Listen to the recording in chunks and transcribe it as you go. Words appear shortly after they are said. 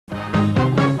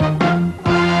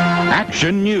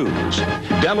Action News,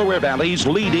 Delaware Valley's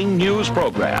leading news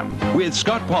program, with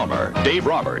Scott Palmer, Dave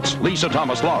Roberts, Lisa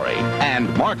Thomas-Laurie,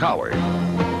 and Mark Howard.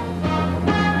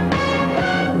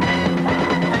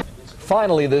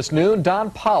 Finally this noon,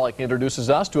 Don Pollock introduces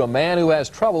us to a man who has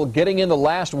trouble getting in the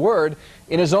last word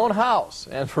in his own house,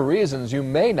 and for reasons you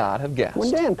may not have guessed. When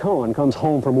Dan Cohen comes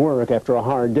home from work after a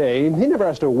hard day, he never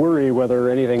has to worry whether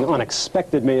anything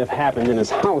unexpected may have happened in his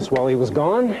house while he was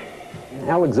gone.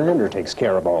 Alexander takes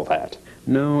care of all that.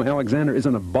 No, Alexander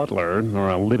isn't a butler or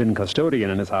a live-in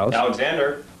custodian in his house.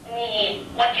 Alexander.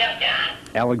 What's up, Don?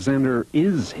 Alexander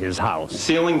is his house.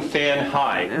 Ceiling fan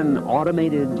high. An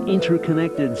automated,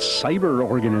 interconnected cyber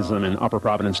organism in Upper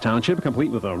Providence Township,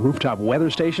 complete with a rooftop weather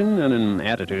station and an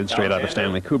attitude straight out of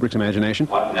Stanley Kubrick's imagination.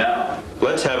 What now?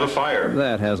 Let's have a fire.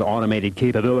 That has automated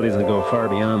capabilities that go far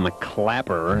beyond the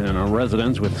clapper in a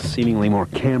residence with seemingly more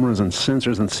cameras and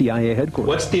sensors than CIA headquarters.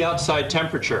 What's the outside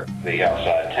temperature? The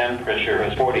outside temperature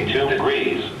is 42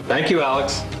 degrees. Thank you,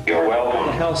 Alex. You're welcome.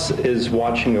 The house is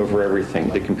watching over everything.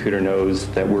 The computer knows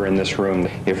that we're in this room.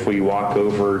 If we walk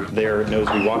over there, it knows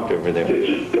we walked over there.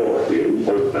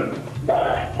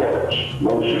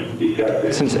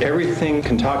 Since everything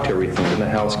can talk to everything, and the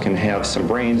house can have some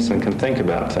brains and can think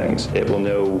about things, it will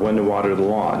know when to water the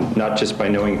lawn, not just by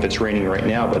knowing if it's raining right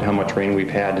now, but how much rain we've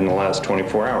had in the last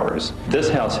 24 hours. This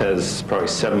house has probably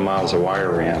 7 miles of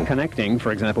wire ran. Connecting,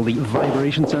 for example, the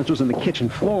vibration sensors in the kitchen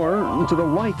floor to the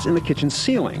lights in the kitchen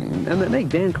ceiling, and that make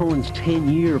Dan Cohen's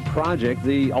 10-year project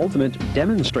the ultimate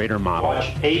demonstrator model.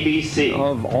 Watch ABC.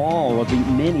 Of all of the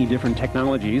many different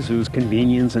technologies whose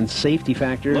convenience and safety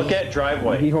factors Look at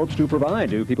driveway. he hopes to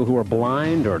provide to people who are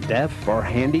blind or deaf or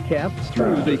handicapped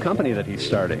through the company that he's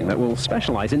starting that will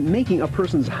specialize in making a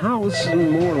person's house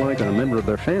more like a member of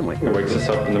their family. It wakes us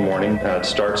up in the morning. It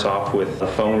starts off with the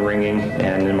phone ringing,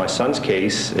 and in my son's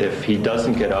case, if he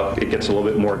doesn't get up, it gets a little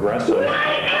bit more aggressive.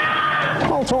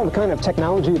 Well, it's all the kind of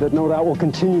technology that no doubt will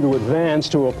continue to advance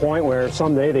to a point where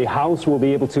someday the house will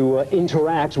be able to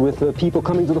interact with the people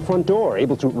coming to the front door,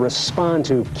 able to respond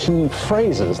to key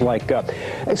phrases like,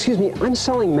 excuse me, I'm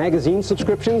selling magazine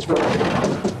subscriptions for...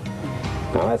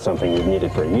 Now, that's something we've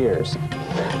needed for years.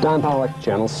 Don Pollock,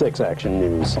 Channel 6 Action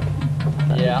News.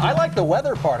 Yeah, I like the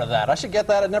weather part of that. I should get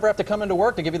that. I'd never have to come into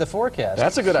work to give you the forecast.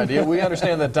 That's a good idea. We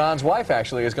understand that Don's wife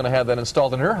actually is going to have that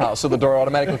installed in her house, so the door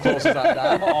automatically closes on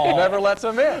Don. He never lets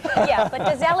him in. Yeah, but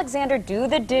does Alexander do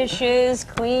the dishes,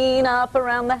 clean up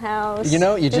around the house? You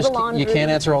know, you do the laundry? you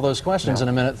can't answer all those questions in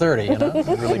a minute 30, you know?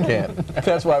 You really can't.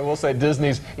 That's why we'll say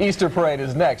Disney's Easter Parade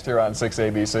is next here on 6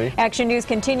 ABC. Action News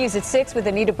continues at 6 with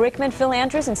Anita Brickman, Phil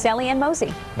Andrews, and Sally Ann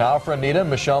Mosey. Now for Anita,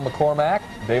 Michelle McCormack,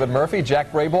 David Murphy,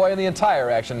 Jack Brayboy, and the entire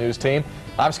Action News team,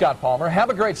 I'm Scott Palmer. Have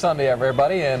a great Sunday,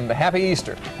 everybody, and happy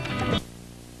Easter.